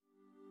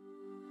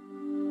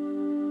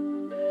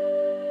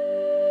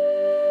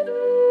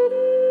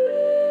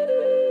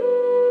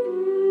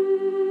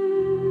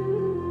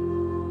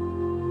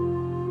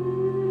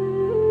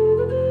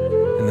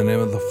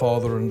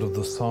Father, and of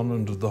the Son,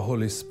 and of the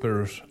Holy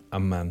Spirit.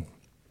 Amen.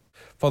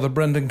 Father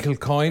Brendan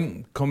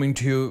Kilcoyne, coming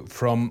to you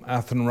from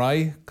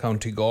Athenry,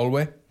 County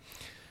Galway.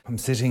 I'm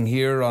sitting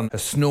here on a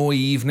snowy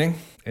evening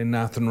in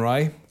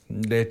Athenry,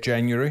 in late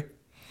January,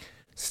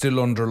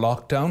 still under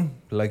lockdown,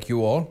 like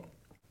you all.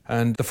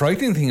 And the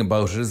frightening thing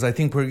about it is I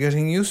think we're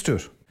getting used to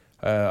it.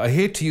 I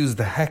hate to use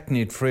the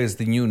hackneyed phrase,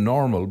 the new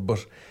normal,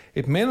 but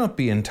it may not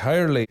be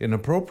entirely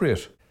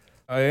inappropriate.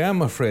 I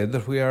am afraid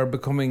that we are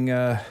becoming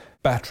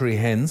battery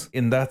hens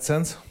in that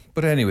sense.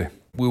 But anyway,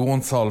 we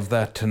won't solve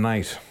that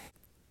tonight.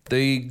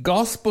 The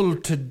Gospel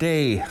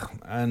today,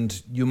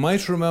 and you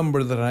might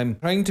remember that I'm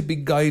trying to be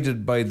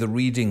guided by the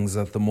readings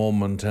at the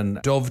moment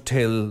and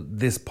dovetail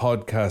this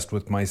podcast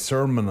with my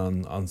sermon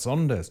on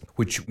Sundays,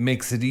 which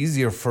makes it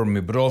easier for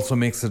me, but also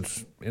makes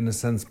it, in a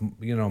sense,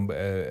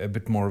 a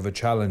bit more of a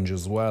challenge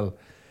as well.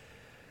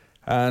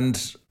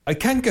 And I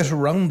can't get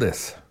around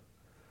this.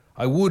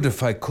 I would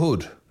if I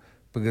could,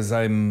 because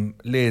I'm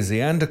lazy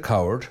and a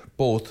coward,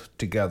 both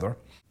together.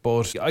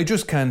 But I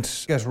just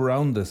can't get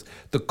around this.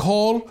 The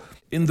call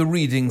in the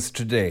readings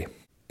today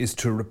is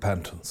to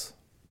repentance.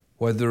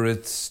 Whether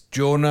it's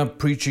Jonah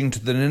preaching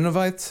to the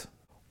Ninevites,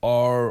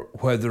 or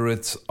whether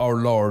it's our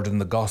Lord in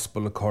the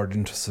Gospel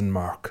according to St.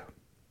 Mark.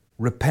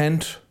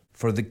 Repent,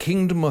 for the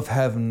kingdom of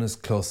heaven is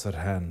close at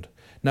hand.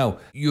 Now,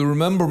 you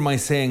remember my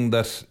saying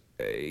that,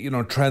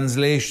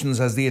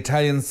 translations, as the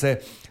Italians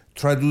say,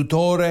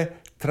 traduttore,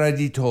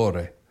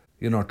 traditore,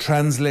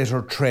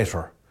 translator,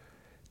 traitor.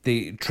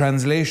 The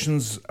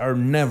translations are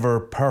never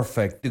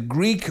perfect. The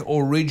Greek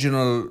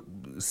original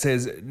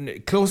says,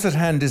 close at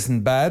hand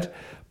isn't bad,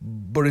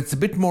 but it's a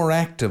bit more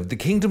active. The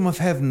kingdom of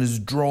heaven is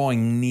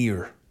drawing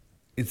near.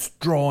 It's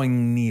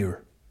drawing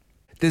near.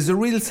 There's a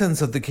real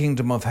sense of the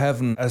kingdom of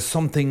heaven as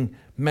something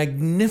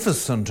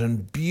magnificent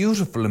and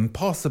beautiful,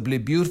 impossibly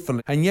beautiful,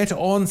 and yet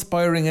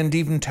awe-inspiring and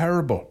even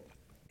terrible.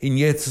 In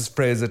Yeats's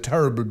phrase, a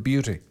terrible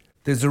beauty.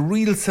 There's a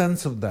real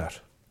sense of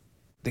that.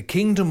 The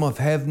kingdom of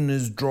heaven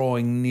is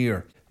drawing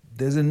near.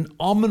 There's an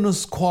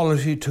ominous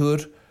quality to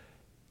it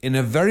in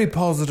a very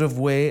positive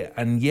way,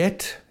 and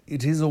yet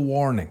it is a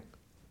warning.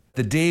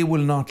 The day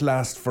will not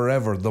last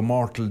forever, the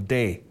mortal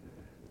day.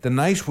 The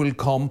night will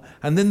come,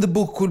 and then the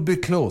book will be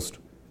closed.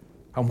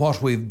 And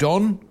what we've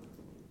done,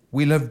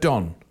 we'll have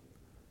done.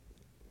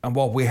 And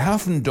what we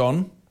haven't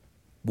done,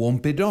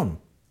 won't be done.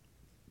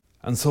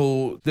 And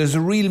so there's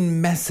a real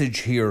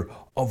message here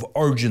of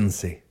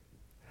urgency,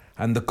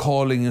 and the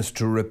calling is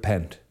to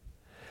repent.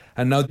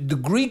 And now the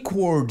Greek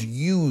word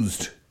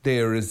used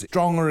there is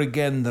stronger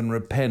again than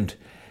repent.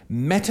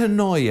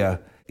 Metanoia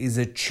is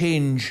a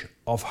change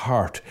of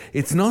heart.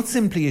 It's not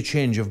simply a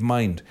change of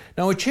mind.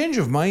 Now, a change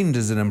of mind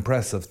is an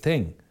impressive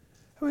thing.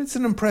 It's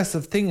an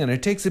impressive thing, and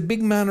it takes a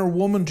big man or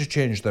woman to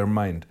change their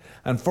mind,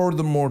 and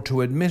furthermore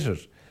to admit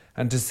it,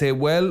 and to say,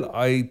 well,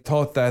 I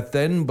thought that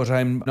then, but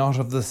I'm not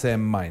of the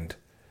same mind,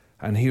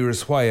 and here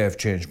is why I've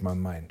changed my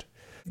mind.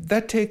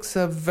 That takes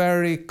a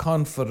very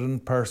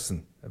confident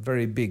person, a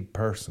very big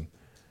person,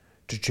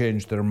 to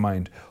change their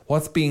mind.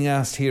 What's being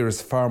asked here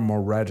is far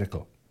more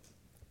radical.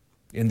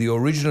 In the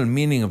original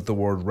meaning of the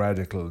word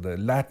radical, the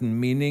Latin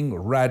meaning,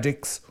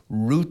 radix,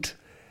 root,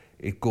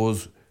 it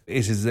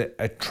is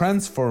a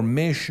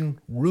transformation,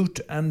 root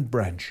and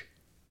branch,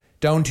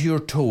 down to your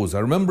toes. I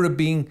remember it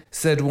being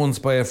said once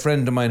by a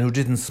friend of mine who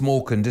didn't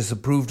smoke and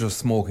disapproved of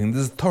smoking.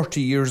 This is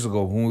 30 years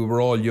ago when we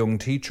were all young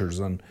teachers,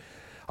 and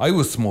I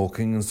was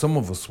smoking and some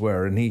of us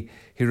were, and he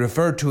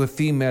referred to a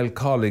female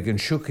colleague and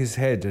shook his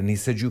head, and he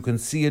said, you can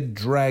see it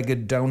drag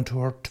it down to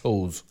her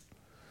toes.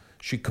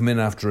 She'd come in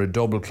after a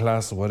double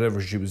class or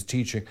whatever she was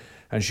teaching,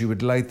 and she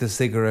would light the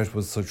cigarette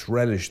with such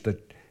relish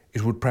that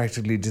it would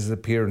practically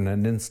disappear in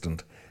an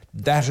instant.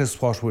 That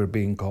is what we're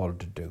being called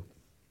to do.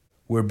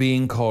 We're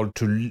being called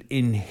to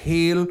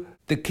inhale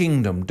the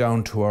kingdom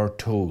down to our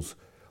toes.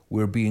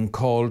 We're being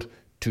called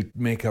to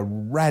make a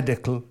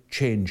radical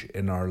change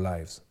in our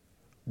lives.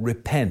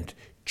 Repent,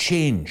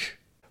 change,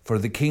 for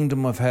the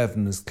kingdom of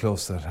heaven is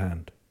close at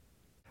hand.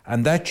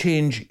 And that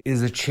change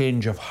is a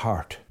change of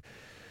heart.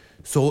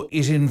 So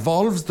it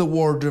involves the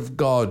Word of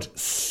God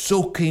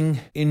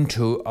soaking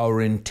into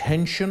our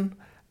intention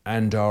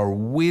and our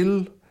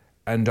will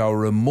and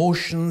our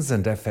emotions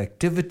and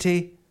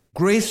affectivity.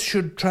 Grace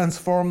should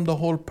transform the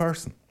whole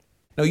person.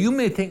 Now, you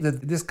may think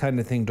that this kind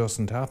of thing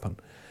doesn't happen,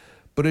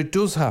 but it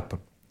does happen,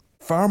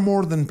 far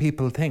more than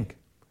people think.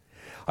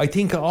 I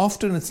think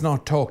often it's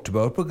not talked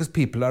about because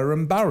people are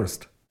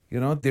embarrassed.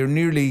 They're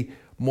nearly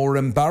more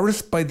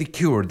embarrassed by the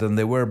cure than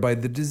they were by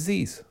the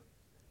disease.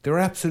 They're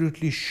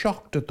absolutely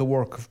shocked at the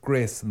work of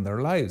grace in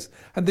their lives,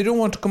 and they don't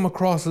want to come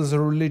across as a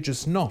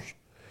religious nut.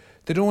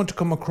 They don't want to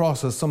come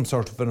across as some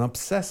sort of an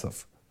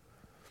obsessive.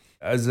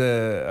 As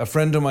a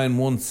friend of mine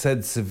once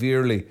said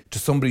severely to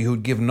somebody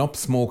who'd given up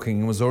smoking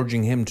and was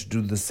urging him to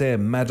do the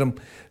same, "Madam,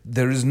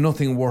 there is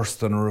nothing worse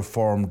than a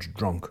reformed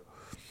drunk."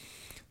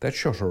 That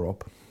shut her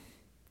up.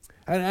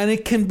 And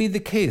it can be the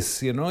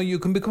case, you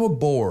can become a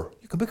bore.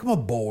 You can become a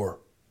bore.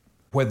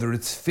 whether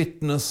it's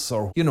fitness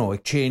or, a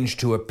change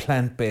to a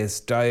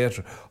plant-based diet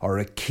or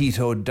a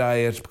keto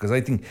diet, because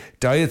I think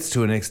diets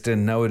to an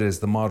extent nowadays,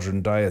 the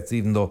modern diets,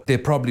 even though they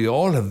probably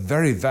all have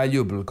very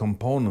valuable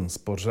components,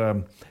 but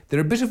they're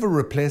a bit of a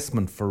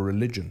replacement for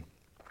religion.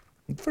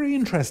 It's very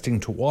interesting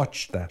to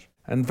watch that.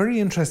 And very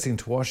interesting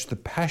to watch the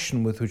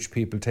passion with which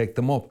people take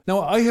them up.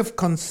 Now, I have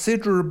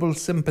considerable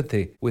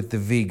sympathy with the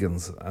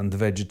vegans and the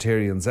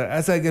vegetarians.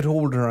 As I get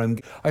older,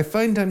 I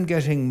find I'm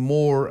getting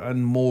more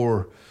and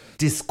more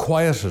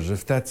disquieted,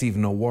 if that's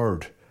even a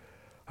word.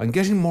 I'm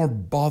getting more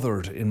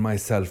bothered in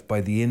myself by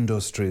the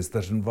industries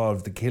that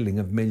involve the killing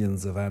of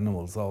millions of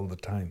animals all the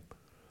time.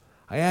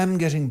 I am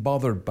getting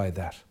bothered by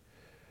that.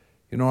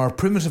 Our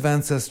primitive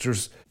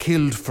ancestors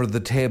killed for the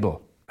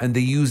table, and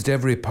they used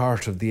every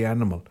part of the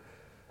animal.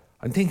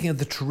 I'm thinking of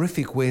the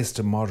terrific waste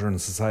of modern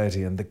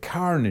society and the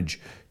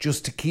carnage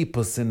just to keep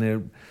us in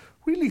a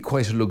really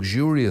quite a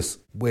luxurious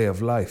way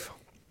of life.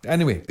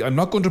 Anyway, I'm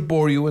not going to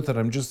bore you with it.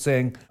 I'm just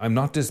saying I'm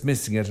not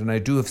dismissing it, and I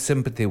do have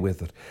sympathy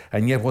with it.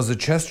 And yet was it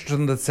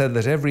Chesterton that said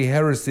that every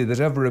heresy that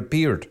ever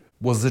appeared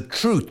was a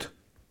truth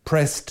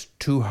pressed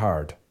too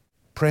hard.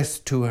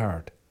 Pressed too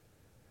hard.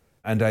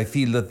 And I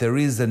feel that there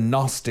is a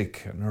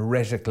Gnostic and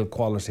heretical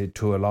quality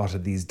to a lot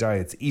of these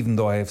diets, even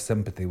though I have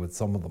sympathy with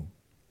some of them.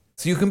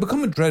 So you can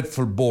become a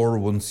dreadful bore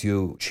once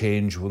you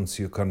change, once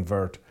you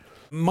convert.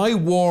 My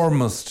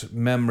warmest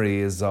memory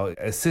is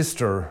a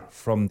sister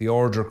from the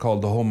order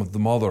called the Home of the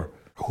Mother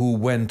who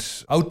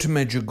went out to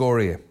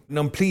Medjugorje.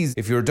 Now please,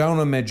 if you're down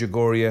on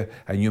Medjugorje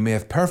and you may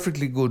have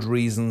perfectly good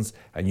reasons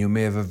and you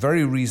may have a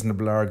very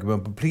reasonable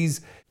argument, but please,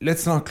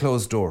 let's not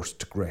close doors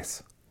to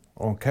grace,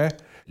 okay?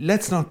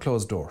 Let's not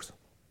close doors.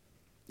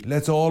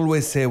 Let's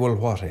always say, well,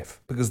 what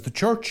if? Because the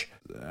Church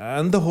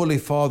and the Holy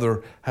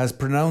Father has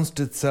pronounced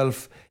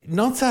itself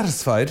not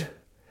satisfied,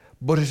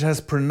 but it has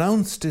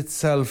pronounced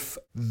itself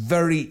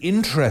very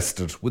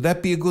interested. Would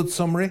that be a good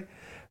summary?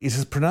 It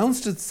has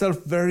pronounced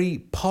itself very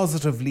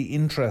positively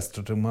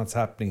interested in what's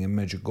happening in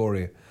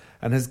Medjugorje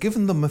and has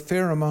given them a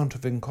fair amount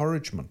of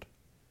encouragement.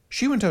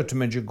 She went out to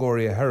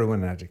Medjugorje a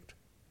heroin addict.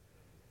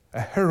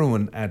 A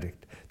heroin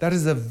addict. That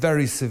is a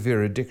very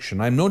severe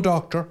addiction. I'm no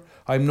doctor,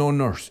 I'm no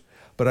nurse,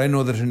 but I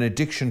know that an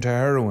addiction to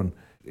heroin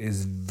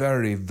is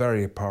very,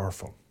 very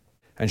powerful.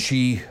 And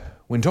she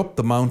went up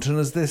the mountain,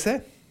 as they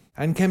say,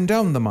 and came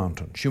down the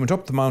mountain. She went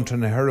up the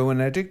mountain a heroin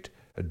addict,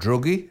 a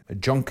druggie, a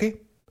junkie,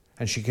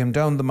 and she came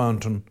down the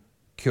mountain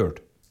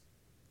cured.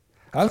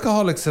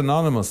 Alcoholics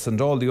Anonymous and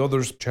all the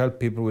others which help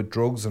people with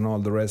drugs and all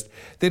the rest,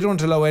 they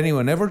don't allow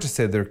anyone ever to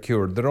say they're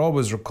cured. They're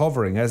always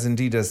recovering, as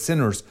indeed as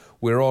sinners,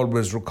 we're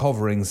always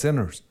recovering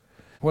sinners.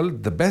 Well,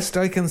 the best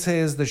I can say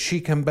is that she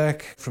came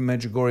back from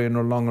Medjugorje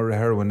no longer a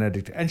heroin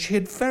addict, and she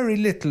had very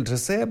little to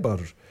say about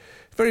it.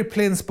 Very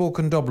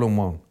plain-spoken Dublin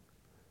one.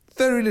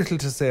 Very little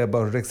to say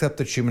about it, except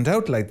that she went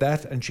out like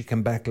that and she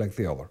came back like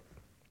the other.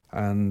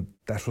 And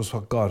that was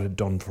what God had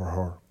done for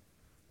her.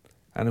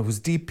 And it was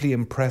deeply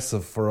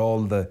impressive for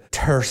all the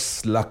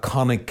terse,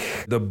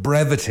 laconic, the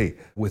brevity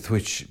with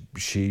which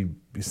she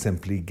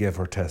simply gave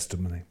her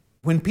testimony.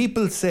 When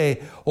people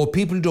say, oh,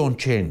 people don't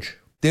change,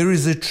 there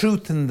is a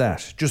truth in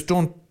that. Just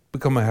don't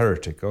become a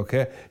heretic,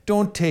 okay?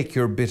 Don't take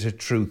your bit of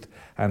truth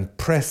and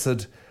press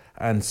it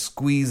and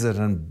squeeze it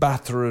and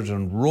batter it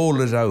and roll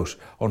it out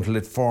until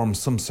it forms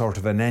some sort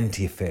of an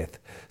anti-faith,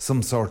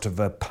 some sort of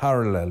a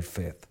parallel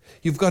faith.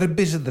 You've got a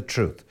bit of the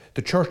truth.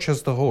 The Church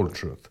has the whole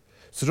truth.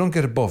 So don't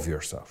get above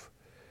yourself.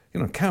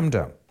 Calm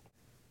down.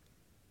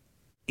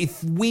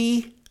 If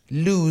we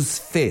lose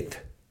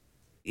faith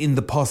in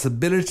the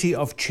possibility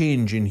of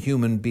change in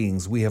human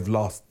beings, we have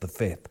lost the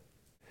faith.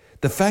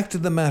 The fact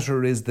of the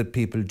matter is that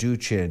people do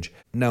change.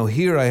 Now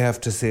here I have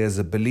to say as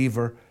a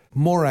believer,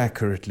 more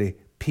accurately,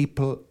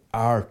 people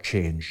are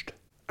changed,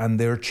 and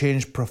they're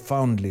changed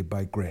profoundly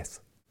by grace.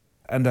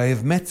 And I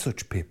have met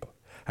such people,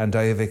 and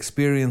I have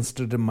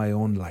experienced it in my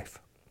own life.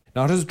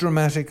 Not as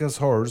dramatic as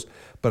hers,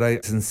 but I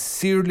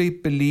sincerely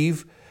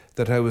believe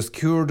that I was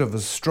cured of a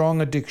strong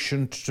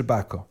addiction to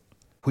tobacco,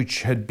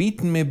 which had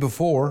beaten me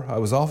before. I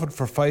was off it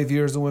for 5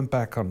 years and went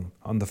back on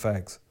the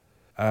fags.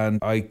 And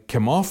I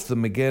came off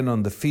them again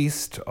on the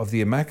feast of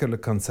the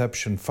Immaculate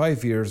Conception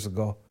 5 years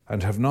ago,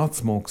 and have not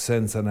smoked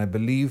since, and I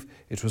believe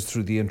it was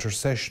through the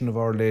intercession of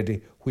Our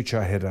Lady, which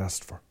I had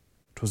asked for.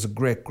 It was a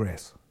great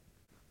grace.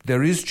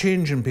 There is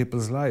change in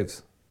people's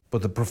lives,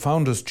 but the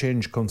profoundest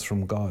change comes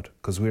from God,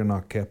 because we are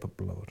not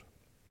capable of it.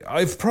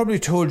 I've probably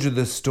told you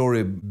this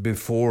story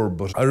before,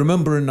 but I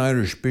remember an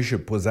Irish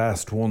bishop was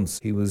asked once.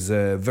 He was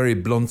a very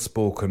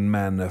blunt-spoken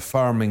man, a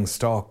farming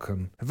stock,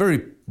 and a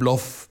very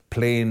bluff,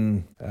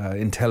 plain,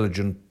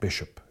 intelligent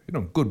bishop.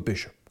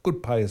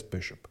 Good pious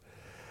bishop.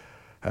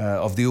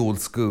 Of the old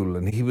school,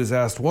 and he was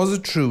asked, was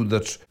it true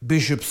that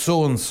Bishop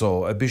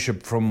so-and-so, a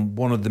bishop from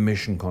one of the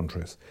mission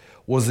countries,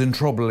 was in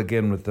trouble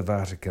again with the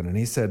Vatican? And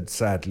he said,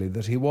 sadly,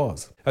 that he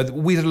was.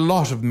 We had a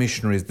lot of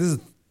missionaries, this is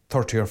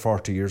 30 or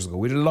 40 years ago,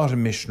 we had a lot of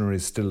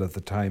missionaries still at the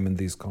time in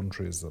these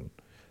countries, and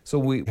so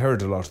we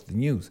heard a lot of the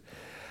news.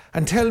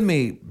 And tell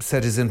me,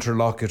 asked his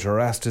interlocutor,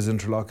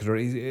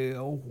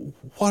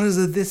 what is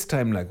it this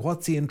time like?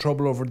 What's he in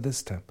trouble over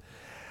this time?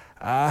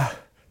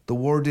 The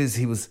word is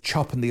he was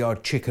chopping the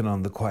odd chicken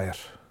on the quiet,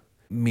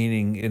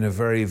 meaning in a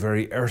very,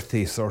 very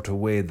earthy sort of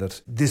way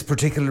that this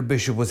particular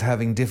bishop was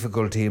having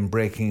difficulty in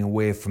breaking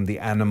away from the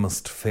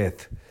animist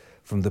faith,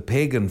 from the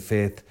pagan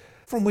faith,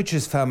 from which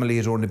his family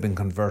had only been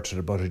converted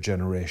about a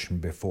generation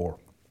before.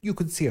 You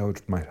could see how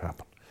it might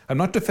happen. I'm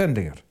not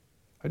defending it.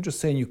 I'm just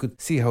saying you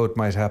could see how it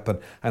might happen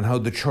and how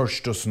the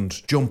church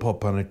doesn't jump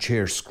up on a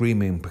chair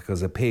screaming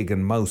because a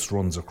pagan mouse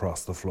runs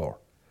across the floor.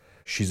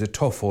 She's a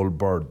tough old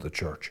bird, the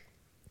church.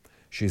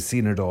 She's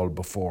seen it all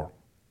before.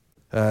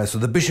 So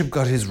the bishop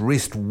got his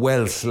wrist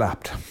well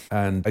slapped,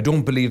 and I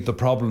don't believe the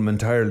problem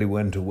entirely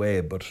went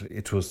away, but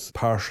it was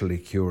partially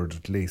cured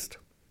at least.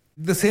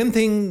 The same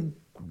thing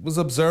was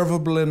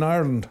observable in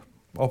Ireland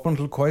up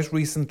until quite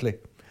recently.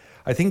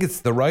 I think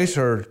it's the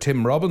writer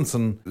Tim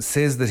Robinson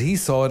says that he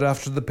saw it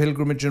after the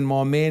pilgrimage in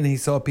Maumane. He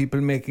saw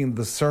people making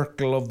the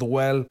circle of the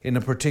well in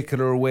a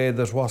particular way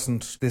that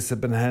wasn't, this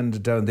had been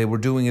handed down. They were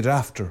doing it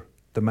after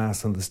the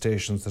Mass and the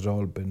stations had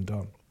all been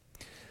done.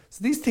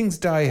 So these things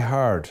die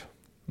hard.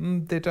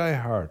 They die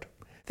hard.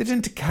 They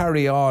tend to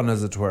carry on,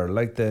 as it were,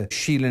 like the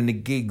Sheila na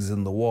gigs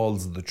in the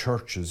walls of the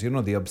churches,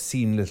 the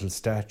obscene little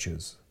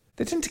statues.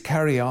 They tend to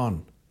carry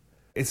on.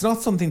 It's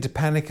not something to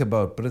panic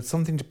about, but it's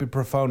something to be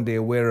profoundly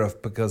aware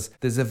of, because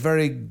there's a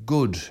very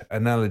good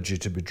analogy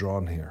to be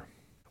drawn here.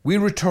 We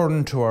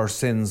return to our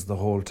sins the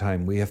whole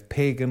time. We have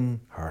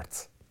pagan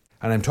hearts.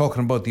 And I'm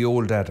talking about the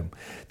old Adam.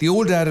 The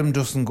old Adam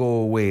doesn't go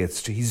away.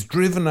 He's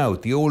driven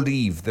out, the old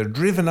Eve. They're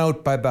driven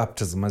out by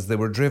baptism as they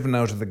were driven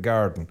out of the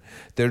garden.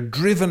 They're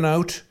driven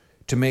out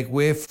to make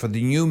way for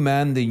the new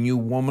man, the new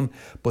woman,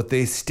 but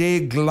they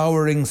stay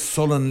glowering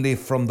sullenly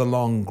from the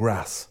long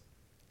grass.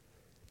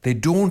 They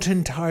don't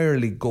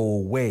entirely go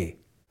away.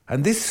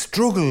 And this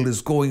struggle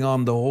is going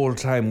on the whole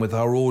time with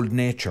our old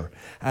nature.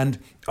 And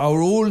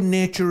our old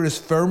nature is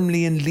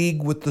firmly in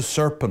league with the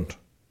serpent.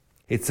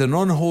 It's an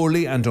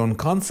unholy and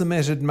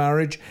unconsummated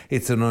marriage.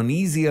 It's an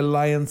uneasy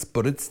alliance,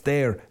 but it's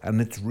there and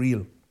it's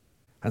real.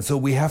 And so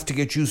we have to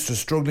get used to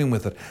struggling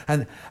with it.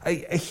 And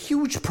a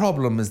huge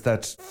problem is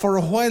that for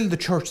a while the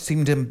church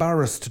seemed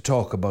embarrassed to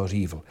talk about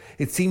evil.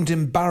 It seemed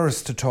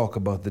embarrassed to talk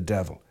about the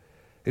devil.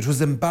 It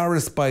was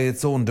embarrassed by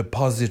its own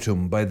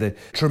depositum, by the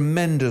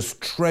tremendous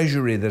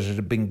treasury that it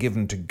had been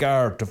given to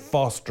guard, to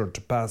foster,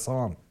 to pass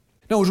on.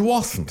 No, it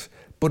wasn't,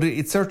 but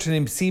it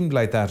certainly seemed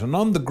like that. And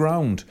on the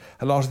ground,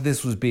 a lot of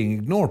this was being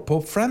ignored.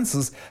 Pope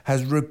Francis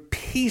has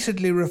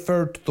repeatedly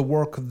referred to the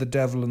work of the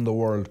devil in the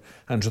world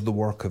and to the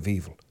work of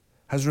evil.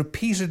 Has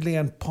repeatedly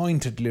and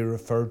pointedly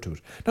referred to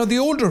it. Now,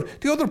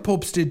 the other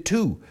popes did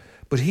too,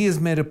 but he has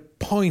made a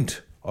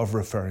point of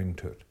referring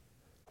to it.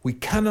 We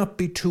cannot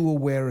be too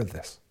aware of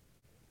this.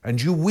 And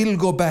you will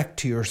go back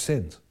to your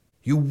sins.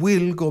 You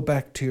will go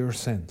back to your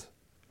sins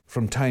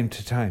from time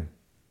to time.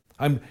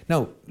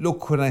 Now,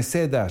 look, when I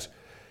say that,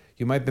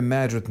 you might be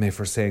mad with me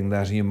for saying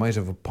that, and you might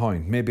have a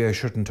point. Maybe I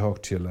shouldn't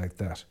talk to you like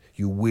that.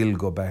 You will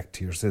go back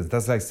to your sins.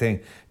 That's like saying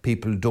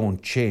people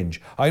don't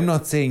change. I'm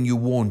not saying you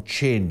won't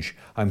change.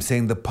 I'm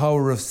saying the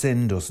power of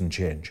sin doesn't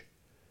change.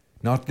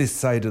 Not this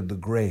side of the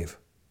grave.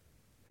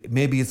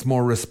 Maybe it's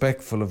more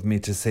respectful of me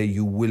to say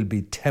you will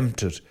be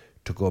tempted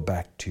to go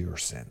back to your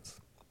sins.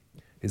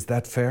 Is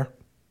that fair?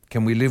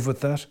 Can we live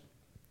with that?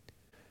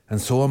 And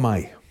so am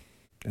I.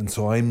 And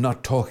so I'm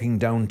not talking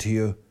down to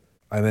you.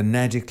 I'm an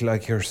addict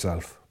like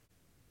yourself.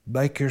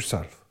 Like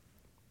yourself.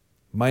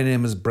 My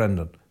name is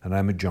Brendan and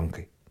I'm a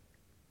junkie.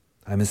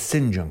 I'm a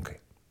sin junkie.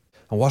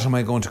 And what am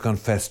I going to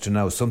confess to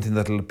now? Something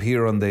that'll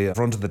appear on the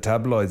front of the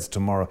tabloids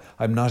tomorrow.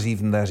 I'm not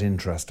even that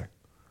interesting.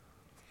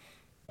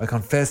 I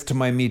confess to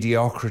my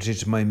mediocrity,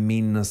 to my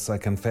meanness. I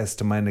confess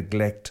to my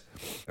neglect.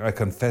 I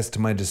confess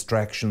to my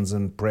distractions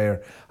in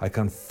prayer. I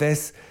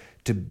confess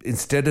to,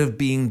 instead of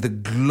being the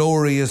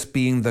glorious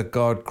being that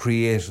God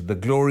created, the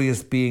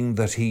glorious being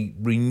that He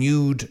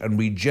renewed and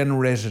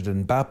regenerated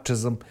in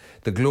baptism,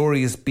 the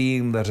glorious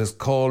being that is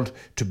called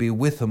to be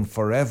with Him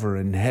forever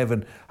in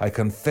heaven, I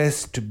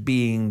confess to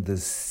being the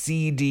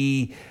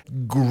seedy,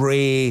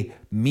 grey,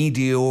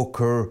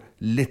 mediocre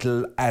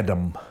little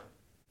Adam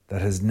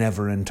that has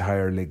never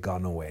entirely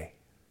gone away.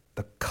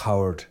 The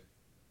coward,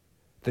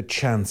 the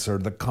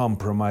chancer, the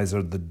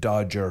compromiser, the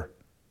dodger,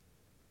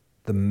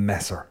 the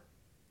messer,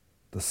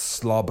 the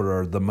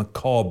slobberer, the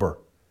macabre.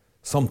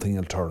 Something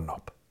will turn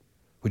up,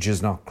 which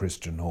is not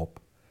Christian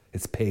hope.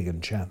 It's pagan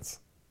chance.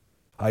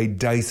 I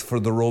dice for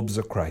the robes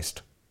of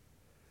Christ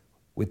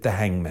with the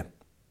hangman.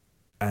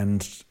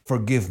 And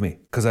forgive me,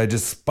 because I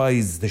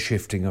despise the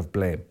shifting of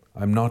blame.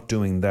 I'm not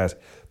doing that.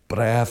 But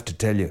I have to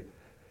tell you,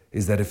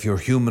 is that if you're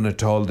human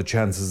at all, the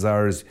chances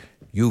are is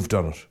you've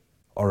done it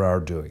or are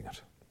doing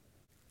it.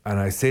 And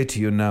I say to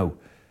you now,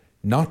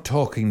 not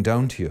talking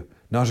down to you,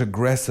 not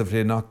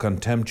aggressively, not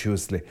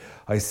contemptuously,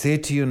 I say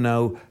to you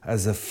now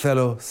as a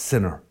fellow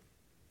sinner,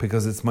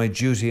 because it's my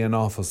duty and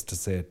office to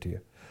say it to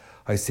you.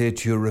 I say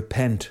to you,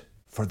 repent,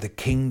 for the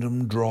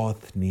kingdom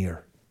draweth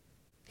near.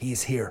 He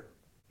is here.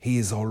 He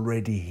is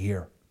already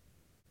here.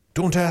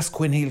 Don't ask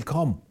when he'll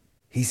come.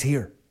 He's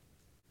here.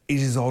 It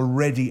is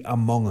already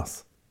among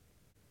us.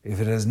 If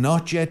it has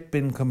not yet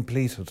been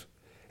completed,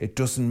 it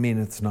doesn't mean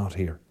it's not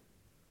here.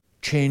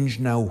 Change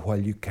now while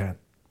you can.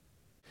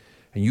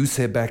 And you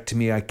say back to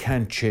me, I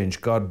can't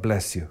change. God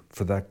bless you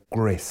for that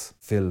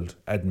grace-filled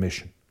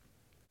admission.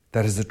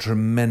 That is a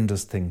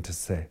tremendous thing to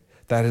say.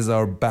 That is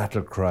our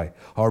battle cry.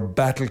 Our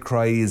battle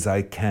cry is,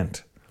 I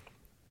can't.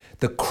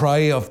 The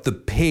cry of the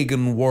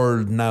pagan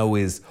world now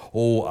is,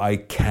 oh, I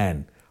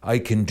can. I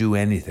can do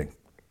anything.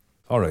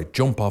 All right,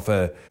 jump off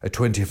a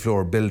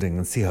 20-floor building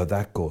and see how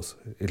that goes.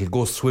 It'll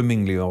go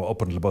swimmingly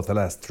up until about the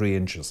last 3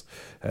 inches.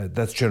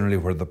 That's generally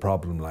where the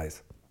problem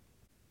lies.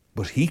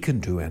 But he can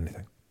do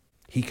anything.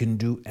 He can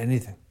do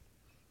anything.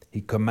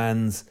 He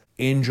commands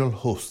angel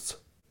hosts,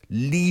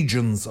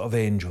 legions of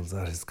angels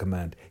at his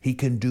command. He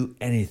can do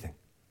anything.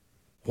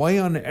 Why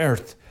on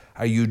earth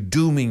are you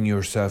dooming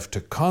yourself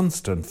to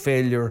constant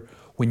failure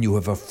when you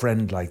have a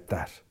friend like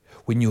that?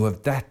 When you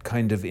have that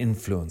kind of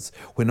influence?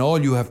 When all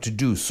you have to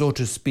do, so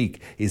to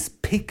speak, is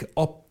pick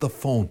up the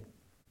phone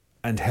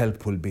and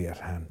help will be at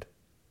hand.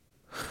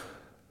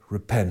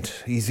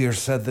 Repent. Easier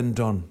said than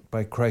done.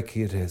 By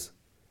crikey it is.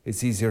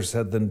 It's easier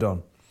said than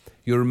done.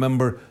 You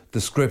remember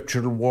the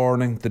scriptural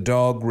warning, the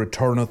dog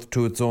returneth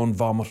to its own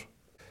vomit.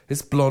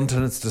 It's blunt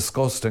and it's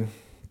disgusting,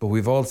 but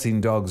we've all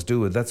seen dogs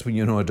do it. That's when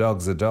you know a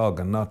dog's a dog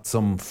and not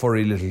some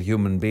furry little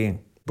human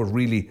being, but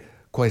really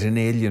quite an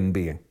alien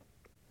being.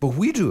 But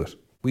we do it.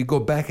 We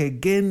go back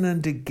again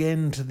and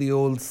again to the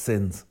old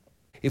sins.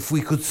 If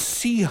we could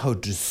see how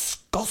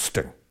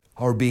disgusting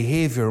our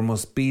behaviour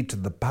must be to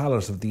the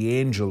palate of the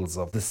angels,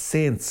 of the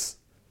saints,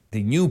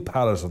 the new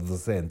palate of the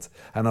saints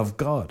and of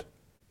God,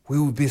 we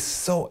would be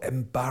so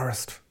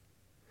embarrassed.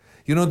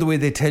 You know the way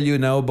they tell you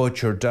now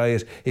about your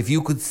diet? If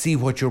you could see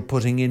what you're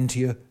putting into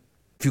you,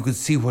 if you could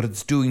see what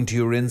it's doing to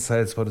your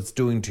insides, what it's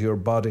doing to your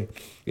body,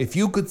 if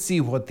you could see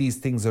what these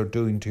things are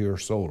doing to your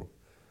soul,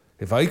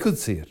 if I could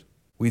see it,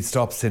 we'd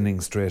stop sinning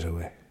straight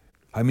away.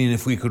 I mean,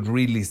 if we could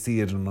really see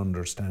it and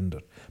understand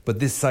it. But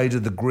this side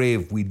of the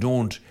grave, we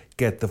don't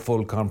get the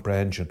full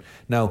comprehension.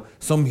 Now,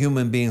 some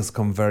human beings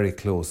come very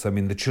close. I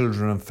mean, the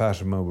children in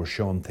Fatima were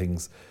shown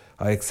things.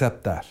 I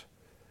accept that.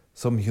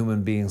 Some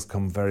human beings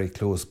come very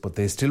close, but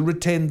they still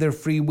retain their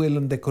free will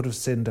and they could have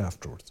sinned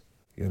afterwards,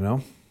 you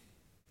know?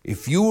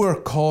 If you were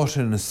caught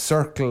in a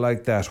circle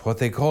like that, what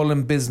they call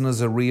in business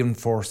a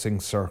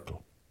reinforcing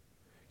circle,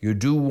 you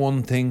do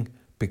one thing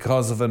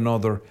because of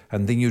another,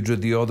 and then you do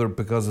the other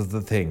because of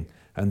the thing,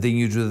 and then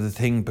you do the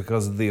thing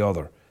because of the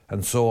other,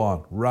 and so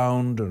on,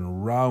 round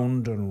and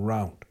round and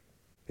round.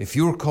 If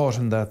you're caught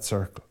in that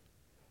circle,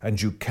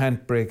 and you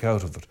can't break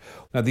out of it.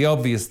 Now, the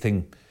obvious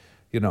thing,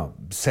 you know,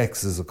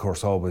 sex is, of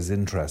course, always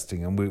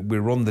interesting, and we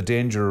run the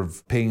danger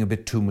of paying a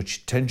bit too much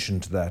attention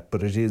to that,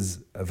 but it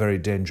is a very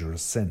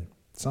dangerous sin.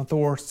 It's not the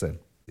worst sin.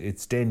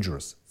 It's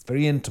dangerous. It's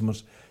very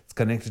intimate. It's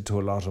connected to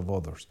a lot of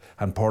others.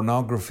 And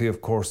pornography,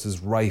 of course,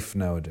 is rife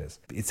nowadays.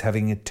 It's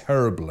having a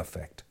terrible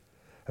effect,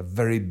 a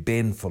very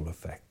baneful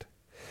effect.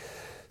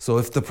 So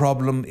if the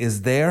problem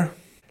is there,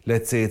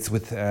 let's say it's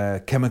with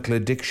chemical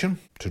addiction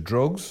to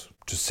drugs,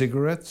 to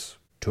cigarettes,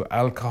 to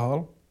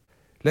alcohol.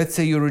 Let's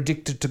say you're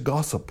addicted to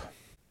gossip.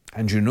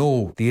 And you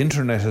know the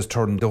internet has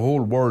turned the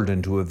whole world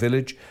into a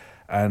village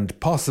and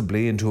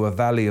possibly into a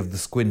valley of the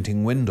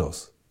squinting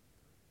windows.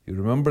 You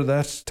remember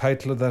that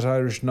title of that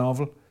Irish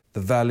novel?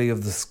 The Valley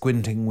of the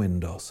Squinting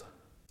Windows.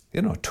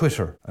 You know,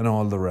 Twitter and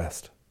all the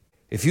rest.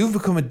 If you've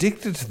become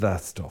addicted to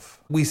that stuff,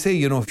 we say,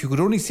 you know, if you could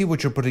only see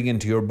what you're putting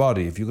into your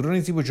body, if you could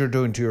only see what you're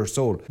doing to your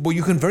soul, but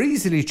you can very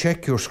easily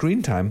check your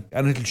screen time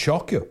and it'll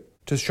shock you.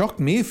 It has shocked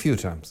me a few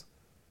times.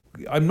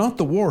 I'm not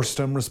the worst.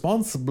 I'm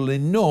responsible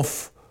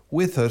enough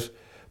with it,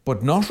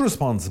 but not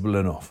responsible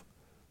enough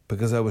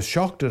because I was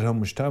shocked at how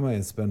much time I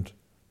had spent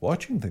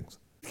watching things.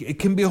 It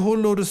can be a whole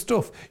load of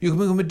stuff. You can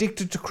become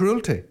addicted to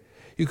cruelty.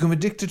 You can become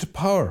addicted to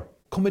power.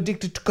 Become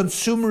addicted to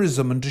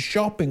consumerism and to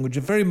shopping, which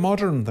is a very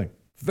modern thing.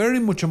 Very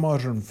much a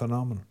modern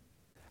phenomenon.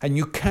 And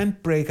you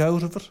can't break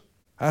out of it.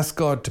 Ask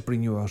God to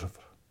bring you out of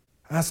it.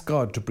 Ask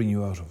God to bring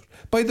you out of it.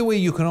 By the way,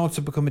 you can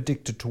also become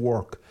addicted to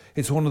work.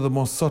 It's one of the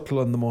most subtle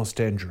and the most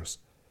dangerous.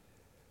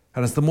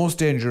 And it's the most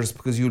dangerous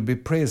because you'll be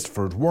praised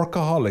for it.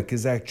 Workaholic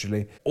is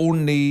actually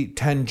only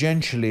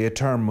tangentially a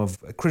term of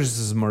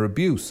criticism or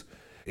abuse.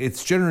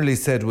 It's generally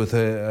said with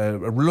a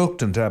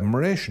reluctant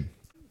admiration.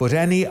 But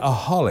any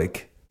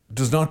aholic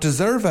does not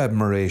deserve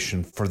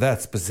admiration for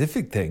that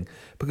specific thing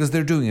because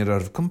they're doing it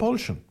out of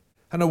compulsion.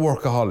 And a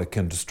workaholic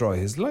can destroy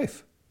his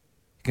life.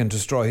 He can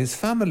destroy his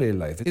family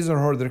life. His or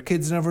her, their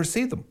kids never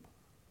see them.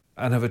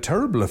 And have a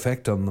terrible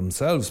effect on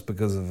themselves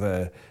because of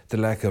the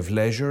lack of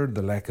leisure,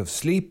 the lack of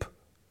sleep,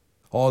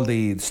 all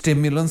the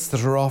stimulants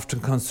that are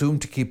often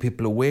consumed to keep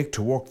people awake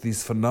to work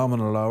these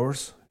phenomenal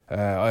hours.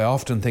 I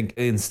often think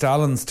in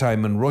Stalin's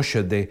time in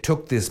Russia, they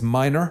took this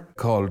miner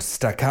called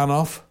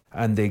Stakhanov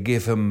and they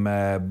gave him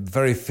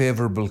very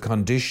favourable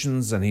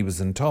conditions and he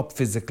was in top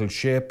physical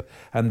shape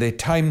and they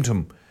timed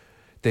him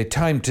They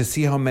timed to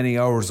see how many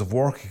hours of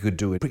work he could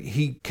do.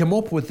 He came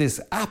up with this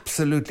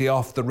absolutely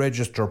off the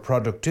register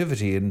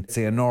productivity in,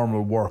 say, a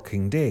normal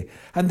working day.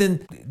 And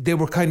then they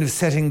were kind of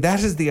setting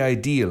that as the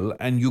ideal,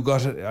 and you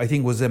got, I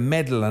think, was a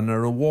medal and a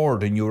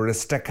reward, and you were a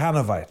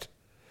Stakhanovite.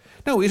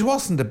 Now, it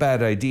wasn't a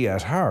bad idea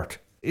at heart.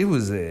 It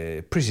was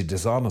pretty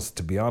dishonest,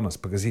 to be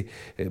honest, because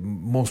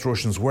most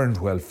Russians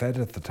weren't well fed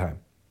at the time,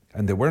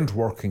 and they weren't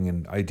working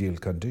in ideal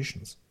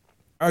conditions.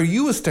 Are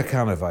you a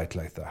Stakhanovite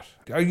like that?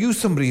 Are you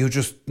somebody who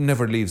just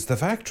never leaves the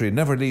factory,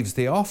 never leaves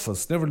the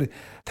office?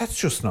 That's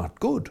just not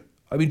good.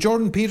 I mean,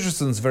 Jordan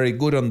Peterson's very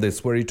good on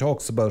this, where he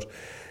talks about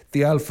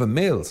the alpha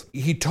males.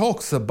 He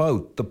talks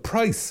about the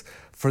price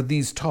for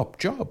these top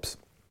jobs,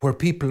 where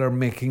people are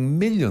making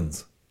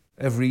millions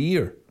every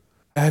year,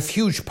 have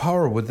huge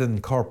power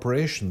within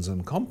corporations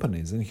and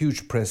companies, and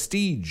huge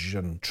prestige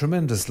and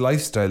tremendous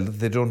lifestyle that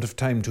they don't have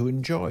time to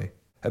enjoy.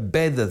 A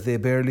bed that they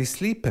barely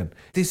sleep in.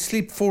 They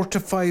sleep 4 to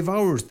 5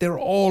 hours. They're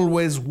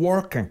always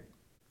working.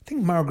 I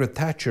think Margaret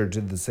Thatcher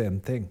did the same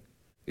thing.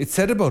 It's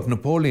said about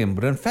Napoleon,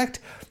 but in fact,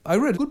 I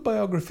read a good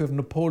biography of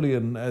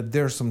Napoleon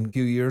there some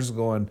few years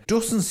ago, and it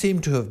doesn't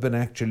seem to have been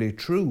actually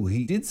true.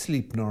 He did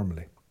sleep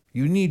normally.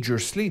 You need your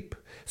sleep.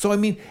 So, I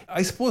mean,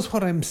 I suppose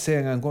what I'm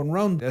saying, I'm going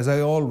round, as I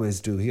always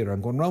do here,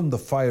 I'm going round the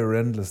fire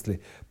endlessly,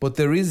 but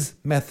there is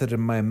method in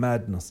my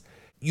madness.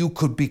 You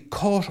could be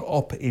caught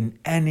up in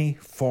any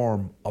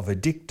form of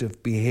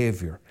addictive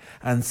behaviour,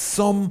 and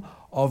some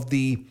of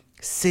the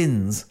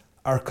sins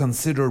are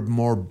considered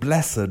more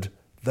blessed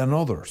than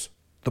others,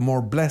 the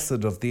more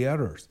blessed of the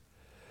errors.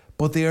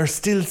 But they are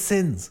still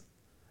sins,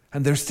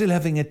 and they're still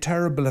having a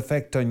terrible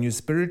effect on you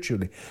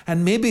spiritually,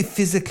 and maybe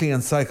physically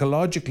and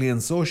psychologically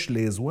and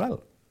socially as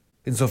well,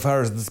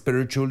 insofar as the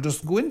spiritual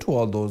doesn't go into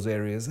all those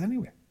areas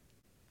anyway.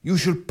 You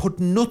shall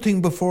put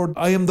nothing before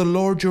I am the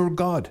Lord your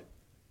God.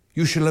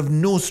 You shall have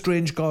no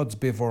strange gods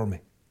before me.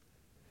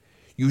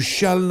 You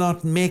shall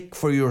not make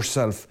for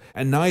yourself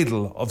an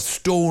idol of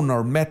stone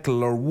or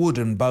metal or wood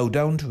and bow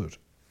down to it.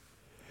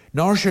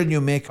 Nor shall you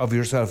make of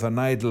yourself an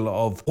idol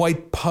of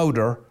white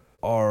powder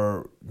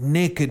or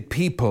naked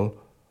people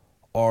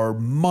or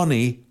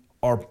money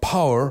or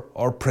power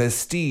or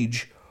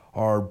prestige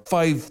or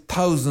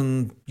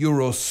 5,000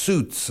 euro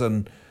suits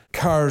and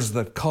cars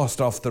that cost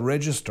off the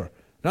register.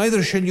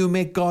 Neither shall you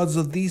make gods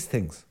of these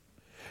things.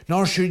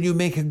 Nor shall you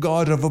make a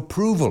god of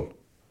approval.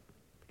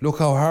 Look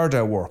how hard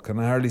I work and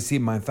I hardly see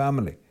my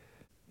family.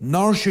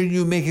 Nor shall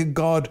you make a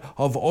god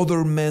of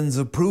other men's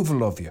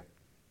approval of you,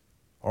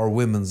 or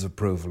women's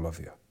approval of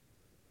you.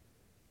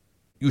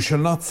 You shall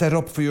not set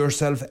up for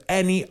yourself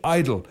any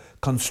idol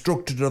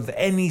constructed of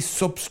any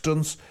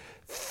substance,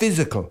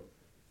 physical,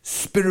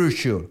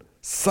 spiritual,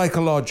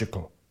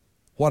 psychological,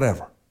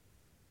 whatever.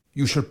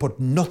 You shall put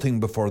nothing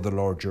before the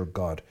Lord your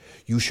God.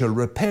 You shall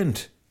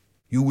repent.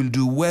 You will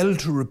do well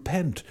to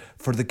repent,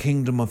 for the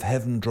kingdom of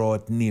heaven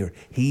draweth near.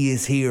 He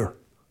is here.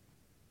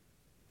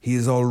 He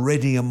is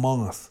already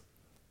among us.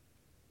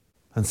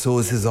 And so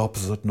is his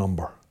opposite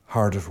number,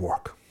 hard at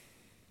work.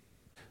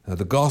 Now,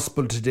 the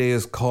gospel today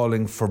is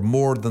calling for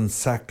more than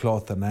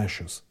sackcloth and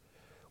ashes,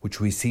 which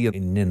we see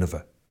in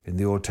Nineveh. In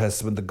the Old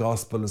Testament, the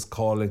gospel is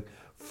calling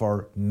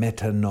for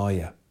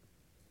metanoia,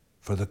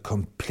 for the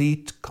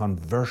complete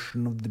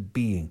conversion of the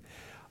being.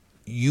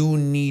 You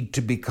need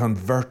to be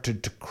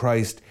converted to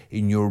Christ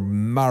in your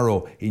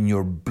marrow, in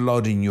your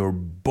blood, in your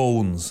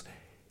bones,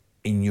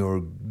 in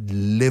your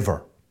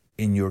liver,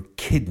 in your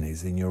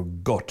kidneys, in your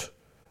gut.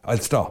 I'll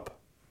stop.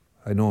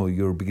 I know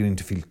you're beginning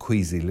to feel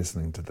queasy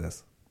listening to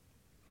this.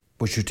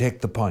 But you take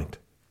the point.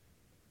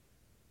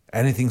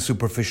 Anything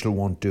superficial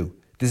won't do.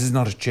 This is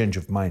not a change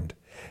of mind.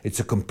 It's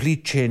a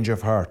complete change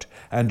of heart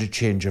and a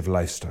change of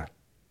lifestyle.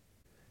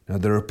 Now,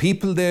 there are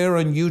people there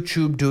on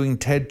YouTube doing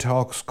TED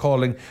Talks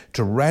calling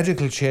to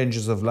radical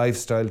changes of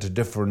lifestyle, to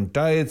different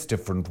diets,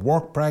 different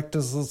work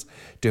practices,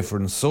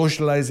 different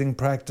socializing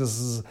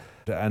practices,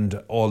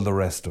 and all the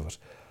rest of it.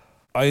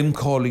 I'm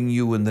calling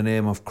you in the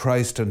name of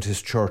Christ and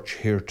his church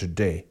here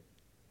today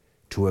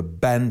to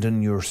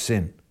abandon your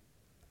sin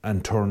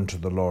and turn to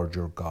the Lord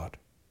your God.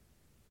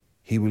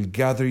 He will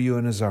gather you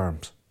in his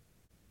arms.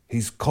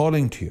 He's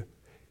calling to you.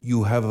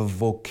 You have a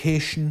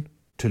vocation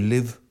to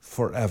live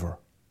forever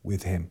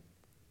with him.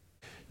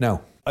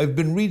 Now, I've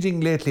been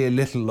reading lately a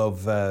little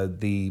of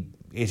the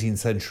 18th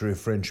century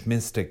French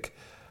mystic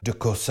de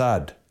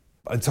Caussade.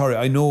 I'm sorry,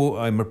 I know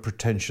I'm a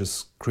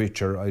pretentious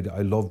creature.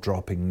 I love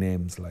dropping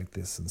names like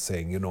this and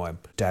saying, I'm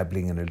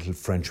dabbling in a little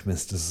French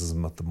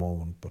mysticism at the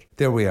moment. But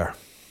there we are.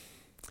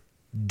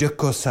 De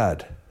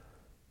Caussade.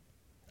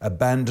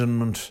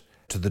 Abandonment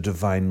to the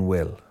divine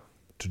will,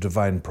 to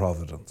divine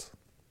providence.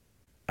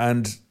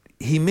 And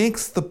he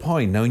makes the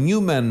point, now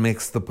Newman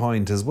makes the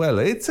point as well,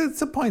 it's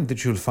a point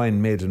that you'll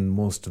find made in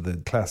most of the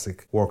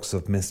classic works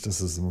of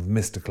mysticism, of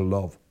mystical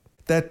love,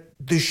 that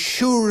the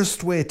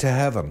surest way to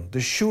heaven,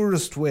 the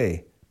surest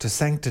way to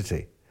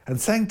sanctity,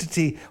 and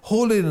sanctity,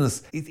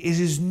 holiness, it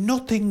is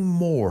nothing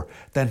more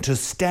than to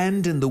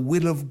stand in the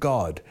will of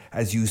God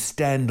as you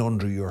stand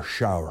under your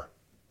shower.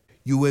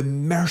 You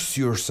immerse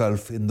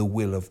yourself in the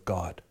will of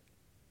God.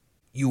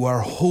 You are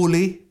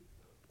holy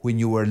when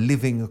you are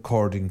living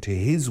according to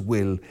His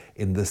will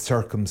in the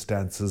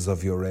circumstances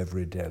of your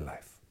everyday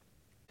life.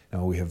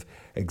 Now we have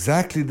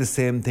exactly the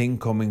same thing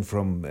coming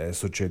from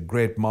such a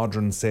great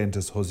modern saint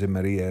as Jose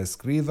Maria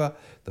Escriva,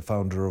 the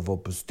founder of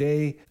Opus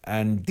Dei,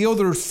 and the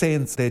other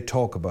saints, they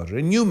talk about it.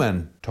 And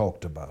Newman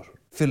talked about it.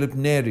 Philip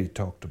Neri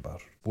talked about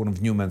it, one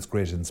of Newman's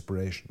great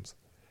inspirations.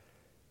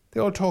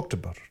 They all talked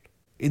about it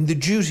in the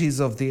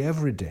duties of the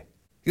everyday.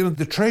 You know,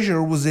 the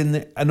treasure was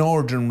in an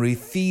ordinary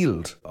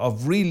field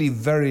of really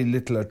very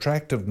little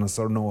attractiveness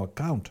or no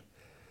account.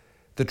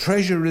 The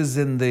treasure is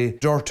in the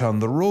dirt on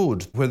the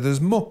road. Where there's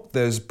muck,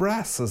 there's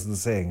brass, as the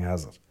saying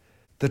has it.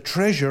 The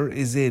treasure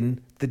is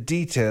in the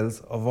details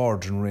of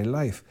ordinary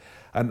life.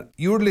 And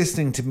you're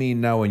listening to me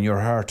now and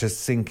your heart is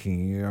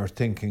sinking. You're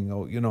thinking,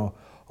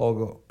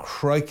 oh,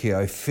 crikey,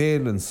 I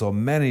fail in so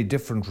many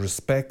different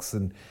respects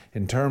and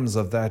in terms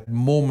of that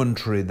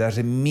momentary, that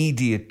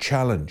immediate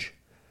challenge.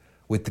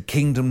 With the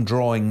kingdom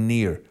drawing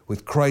near,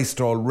 with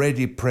Christ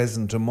already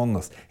present among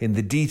us, in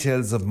the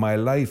details of my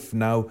life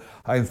now,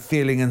 I'm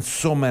failing in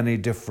so many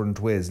different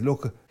ways.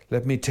 Look,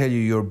 let me tell you,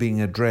 you're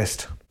being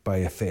addressed by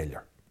a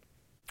failure.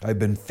 I've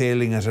been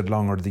failing at it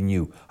longer than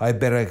you. I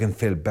bet I can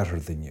fail better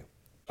than you.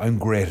 I'm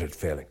great at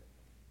failing.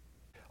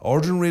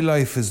 Ordinary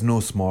life is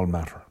no small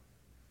matter.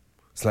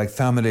 It's like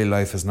family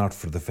life is not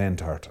for the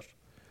faint-hearted.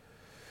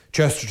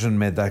 Chesterton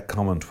made that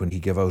comment when he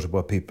gave out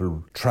about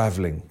people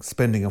travelling,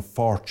 spending a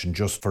fortune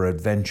just for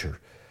adventure.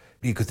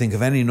 You could think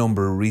of any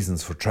number of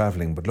reasons for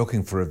travelling, but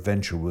looking for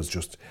adventure was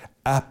just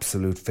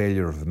absolute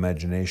failure of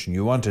imagination.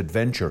 You want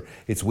adventure,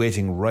 it's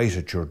waiting right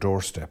at your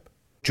doorstep.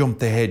 Jump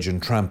the hedge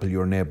and trample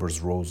your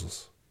neighbour's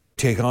roses.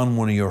 Take on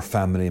one of your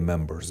family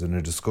members in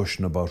a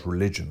discussion about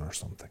religion or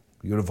something.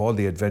 You'll have all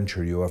the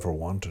adventure you ever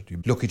wanted. You're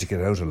lucky to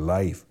get out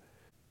alive.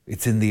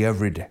 It's in the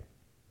everyday.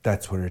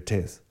 That's where it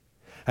is.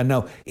 And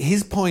now,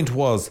 his point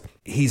was,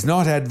 he's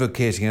not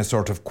advocating a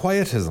sort of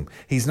quietism.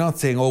 He's not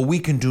saying, oh, we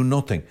can do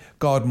nothing.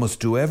 God must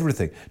do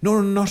everything.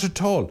 No, not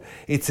at all.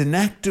 It's an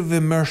active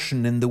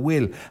immersion in the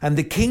will. And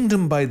the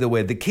kingdom, by the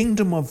way, the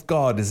kingdom of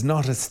God is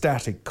not a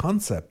static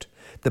concept.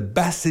 The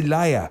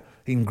basileia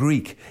in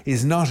Greek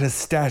is not a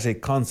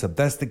static concept.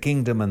 That's the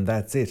kingdom and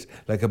that's it,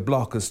 like a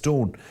block of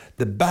stone.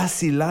 The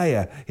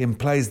basileia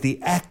implies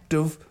the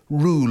active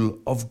rule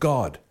of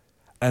God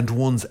and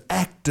one's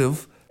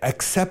active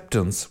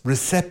acceptance,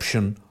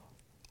 reception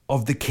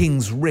of the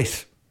king's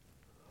writ,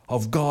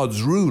 of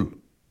God's rule.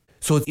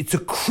 So it's a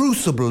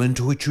crucible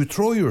into which you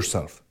throw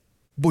yourself,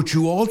 but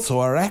you also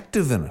are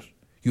active in it.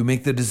 You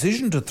make the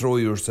decision to throw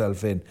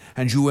yourself in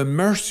and you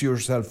immerse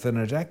yourself in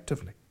it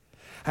actively.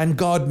 And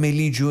God may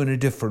lead you in a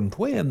different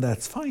way, and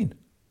that's fine.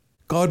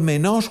 God may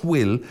not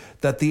will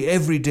that the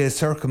everyday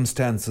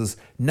circumstances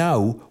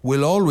now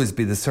will always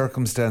be the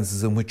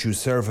circumstances in which you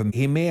serve Him.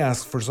 He may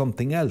ask for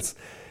something else.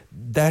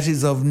 That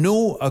is of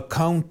no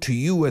account to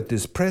you at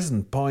this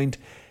present point.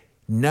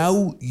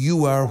 Now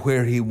you are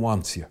where He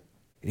wants you.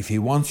 If He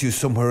wants you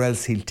somewhere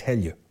else, He'll tell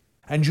you.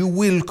 And you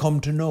will come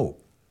to know.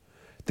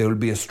 There will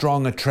be a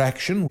strong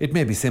attraction. It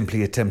may be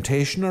simply a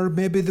temptation, or it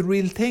may be the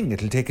real thing.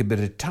 It'll take a bit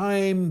of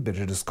time, a bit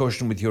of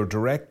discussion with your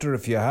director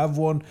if you have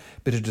one,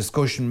 a bit of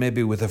discussion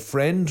maybe with a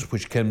friend,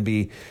 which can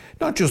be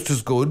not just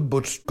as good,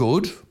 but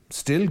good,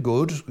 still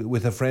good,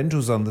 with a friend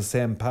who's on the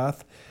same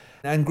path.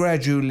 And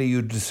gradually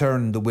you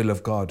discern the will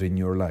of God in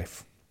your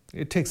life.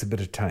 It takes a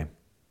bit of time.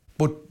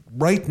 But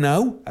right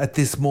now, at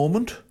this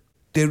moment,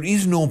 there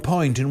is no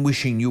point in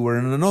wishing you were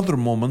in another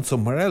moment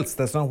somewhere else.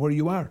 That's not where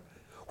you are.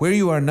 Where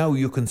you are now,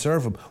 you can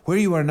serve Him. Where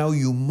you are now,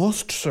 you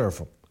must serve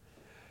Him.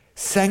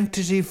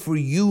 Sanctity for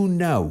you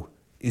now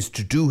is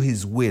to do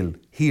His will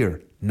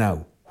here,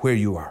 now, where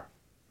you are.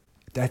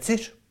 That's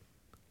it.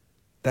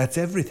 That's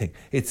everything.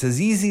 It's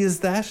as easy as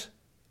that,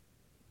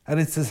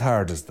 and it's as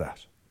hard as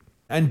that.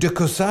 And de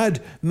Caussade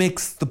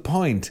makes the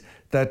point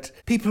that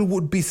people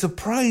would be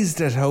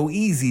surprised at how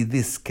easy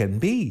this can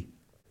be.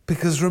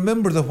 Because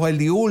remember that while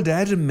the old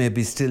Adam may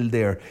be still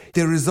there,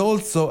 there is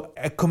also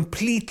a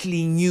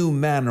completely new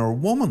man or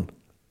woman.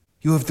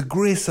 You have the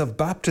grace of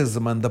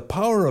baptism and the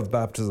power of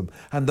baptism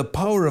and the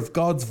power of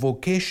God's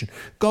vocation.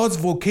 God's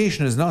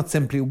vocation is not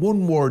simply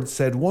one word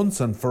said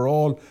once and for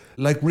all,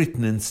 like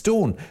written in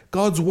stone.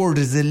 God's word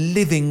is a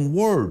living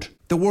word.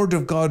 The word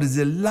of God is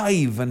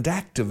alive and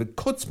active. It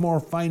cuts more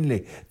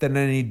finely than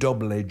any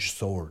double-edged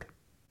sword.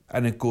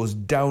 And it goes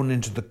down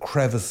into the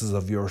crevices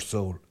of your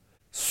soul,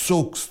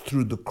 soaks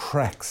through the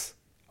cracks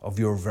of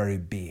your very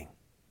being.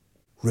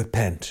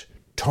 Repent.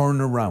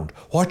 Turn around.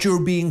 What you're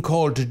being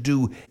called to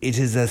do, it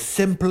is as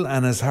simple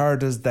and as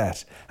hard as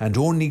that. And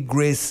only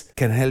grace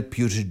can help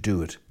you to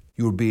do it.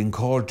 You're being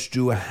called to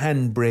do a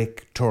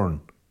handbrake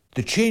turn.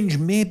 The change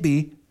may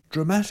be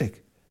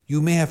dramatic. You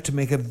may have to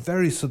make a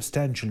very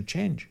substantial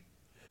change.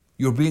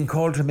 You're being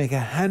called to make a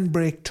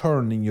handbrake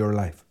turn in your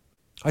life.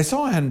 I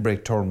saw a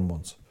handbrake turn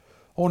once.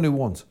 Only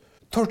once.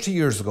 30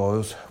 years ago, I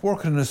was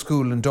working in a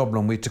school in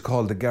Dublin. We had to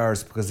call the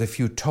guards because a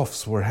few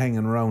toughs were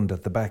hanging around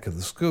at the back of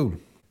the school.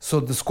 So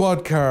the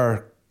squad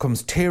car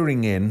comes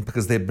tearing in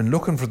because they'd been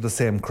looking for the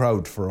same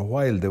crowd for a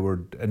while. They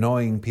were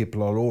annoying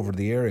people all over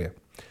the area.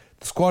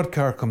 The squad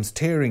car comes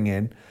tearing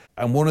in,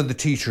 and one of the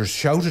teachers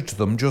shouted to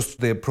them just as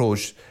they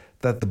approached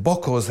that the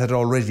buckos had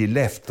already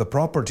left the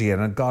property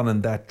and had gone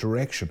in that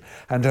direction.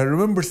 And I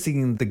remember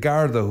seeing the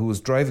Garda who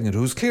was driving it, who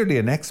was clearly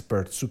an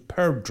expert,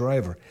 superb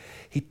driver.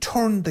 He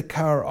turned the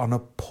car on a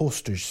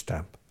postage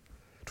stamp.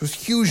 It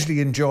was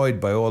hugely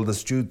enjoyed by all the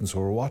students who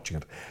were watching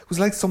it. It was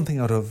like something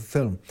out of a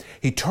film.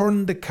 He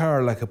turned the car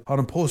on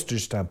a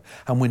postage stamp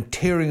and went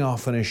tearing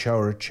off in a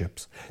shower of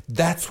chips.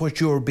 That's what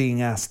you're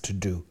being asked to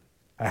do.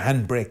 A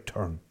handbrake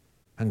turn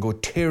and go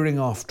tearing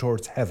off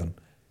towards heaven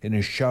in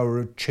a shower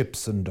of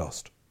chips and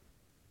dust.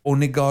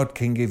 Only God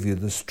can give you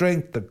the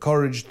strength, the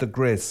courage, the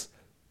grace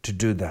to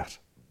do that.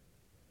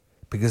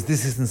 Because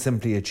this isn't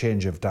simply a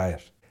change of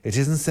diet. It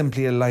isn't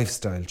simply a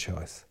lifestyle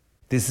choice.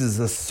 This is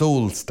a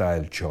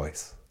soul-style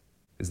choice.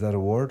 Is that a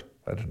word?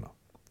 I don't know.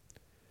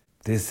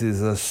 This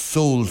is a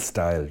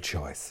soul-style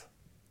choice.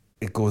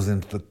 It goes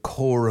into the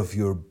core of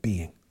your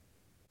being.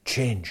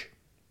 Change.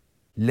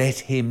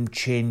 Let Him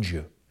change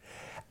you.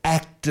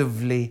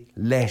 Actively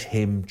let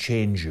Him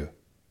change you.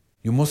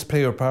 You must play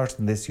your part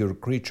in this. You're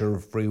a creature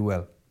of free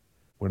will.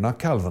 We're not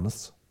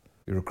Calvinists.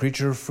 You're a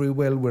creature of free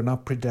will. We're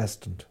not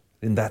predestined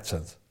in that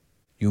sense.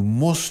 You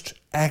must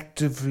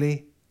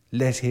actively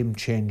let Him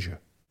change you.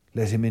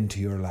 Let Him into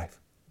your life.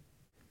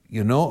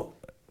 You know,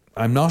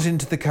 I'm not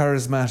into the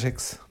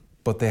charismatics,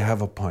 but they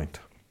have a point.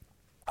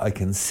 I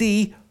can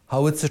see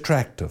how it's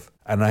attractive,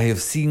 and I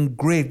have seen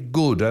great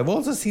good. I've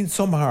also seen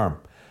some harm,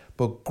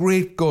 but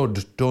great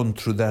good done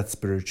through that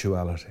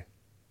spirituality.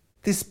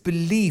 This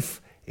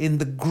belief in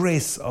the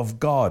grace of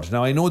God.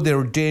 Now, I know there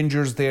are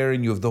dangers there,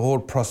 and you have the whole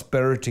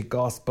prosperity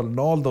gospel and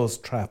all those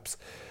traps,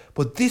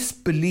 but this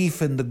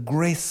belief in the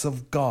grace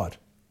of God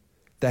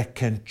that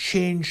can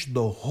change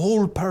the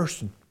whole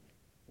person,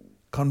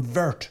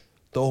 convert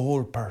the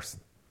whole person.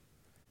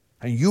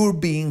 And you're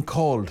being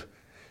called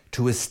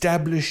to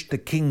establish the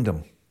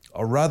kingdom,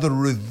 or rather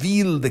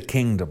reveal the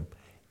kingdom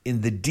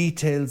in the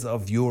details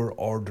of your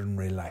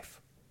ordinary life.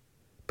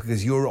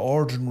 Because your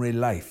ordinary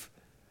life,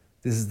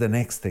 this is the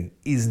next thing,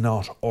 is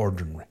not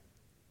ordinary.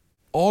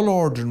 All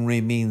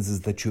ordinary means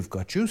is that you've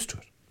got used to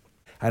it.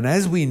 And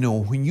as we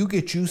know, when you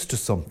get used to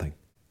something,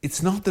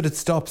 it's not that it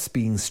stops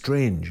being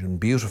strange and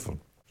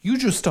beautiful. You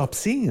just stop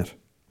seeing it.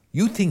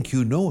 You think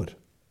you know it.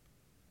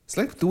 It's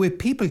like the way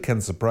people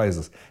can surprise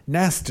us,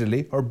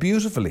 nastily or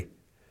beautifully,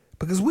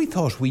 because we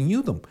thought we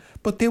knew them,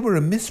 but they were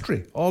a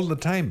mystery all the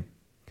time.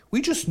 We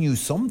just knew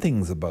some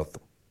things about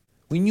them.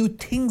 We knew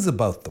things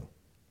about them,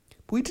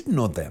 but we didn't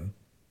know them.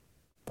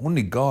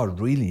 Only God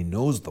really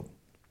knows them.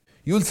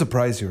 You'll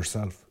surprise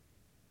yourself.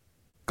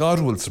 God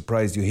will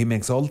surprise you. He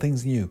makes all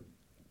things new.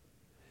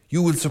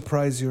 You will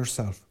surprise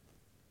yourself.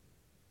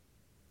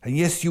 And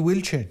yes, you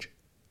will change.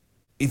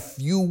 If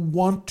you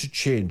want to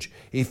change,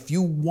 if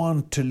you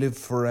want to live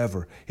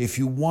forever, if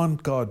you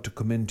want God to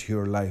come into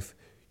your life,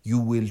 you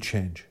will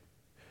change.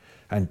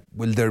 And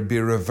will there be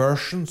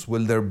reversions?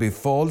 Will there be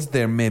falls?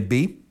 There may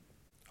be.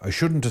 I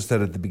shouldn't have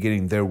said at the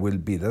beginning, there will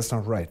be. That's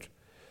not right.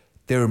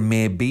 There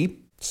may be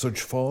such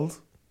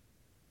falls.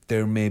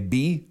 There may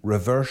be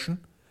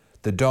reversion.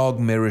 The dog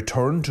may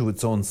return to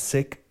its own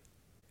sick.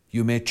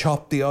 You may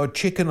chop the odd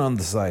chicken on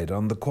the side,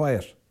 on the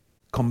quiet.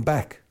 Come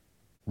back.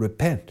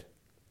 Repent.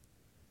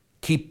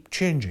 Keep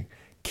changing.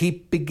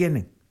 Keep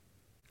beginning.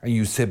 And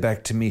you say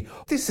back to me,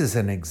 this is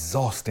an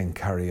exhausting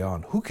carry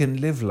on. Who can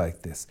live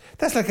like this?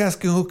 That's like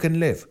asking who can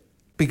live.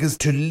 Because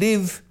to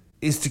live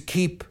is to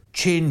keep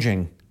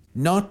changing,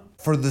 not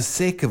for the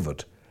sake of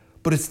it,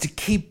 but it's to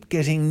keep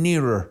getting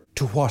nearer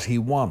to what He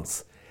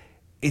wants.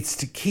 It's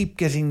to keep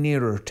getting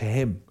nearer to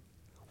Him.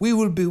 We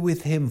will be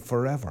with Him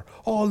forever.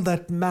 All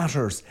that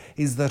matters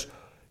is that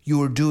you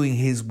are doing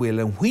His will.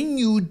 And when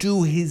you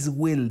do His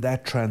will,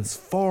 that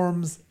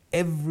transforms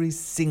every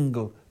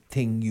single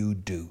thing you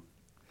do.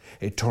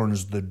 It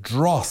turns the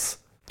dross,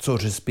 so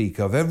to speak,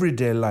 of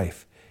everyday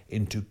life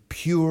into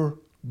pure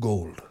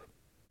gold.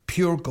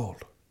 Pure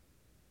gold.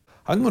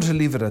 I'm going to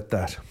leave it at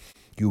that,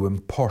 you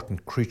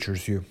important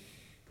creatures, you.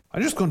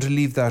 I'm just going to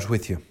leave that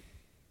with you.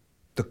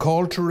 The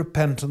call to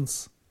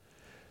repentance,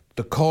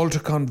 the call to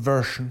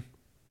conversion,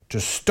 to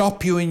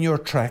stop you in your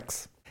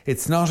tracks.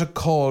 It's not a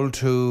call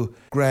to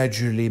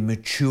gradually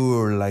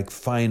mature like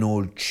fine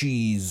old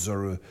cheese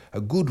or a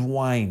good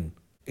wine.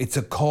 It's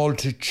a call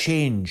to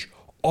change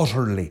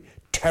utterly,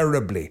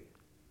 terribly,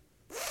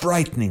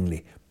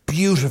 frighteningly,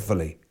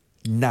 beautifully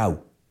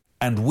now.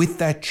 And with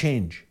that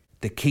change,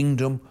 the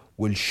kingdom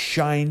will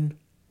shine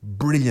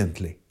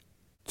brilliantly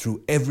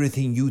through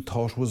everything you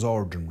thought was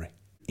ordinary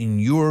in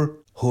your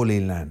holy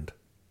land,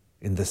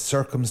 in the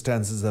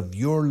circumstances of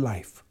your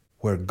life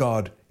where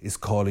God is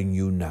calling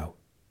you now.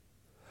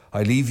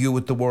 I leave you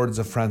with the words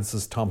of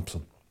Francis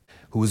Thompson,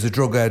 who was a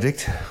drug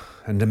addict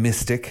and a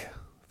mystic,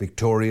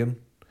 Victorian,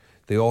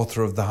 the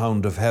author of The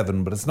Hound of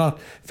Heaven, but it's not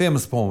a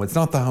famous poem. It's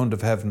not The Hound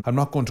of Heaven. I'm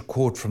not going to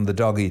quote from the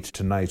Dog Eat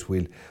tonight.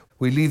 We'll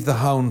leave the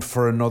hound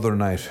for another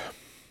night.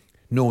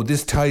 No,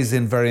 this ties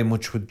in very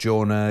much with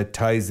Jonah. It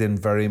ties in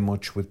very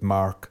much with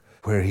Mark,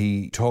 where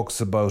he talks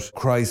about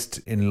Christ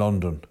in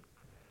London.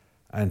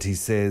 And he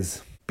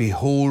says,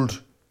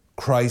 "Behold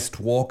Christ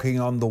walking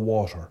on the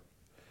water,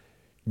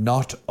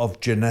 not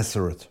of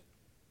Gennesaret,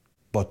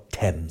 but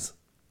Thames."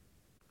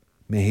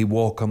 May he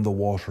walk on the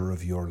water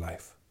of your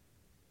life.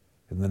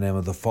 In the name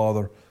of the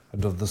Father,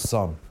 and of the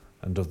Son,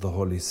 and of the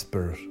Holy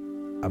Spirit.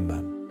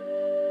 Amen.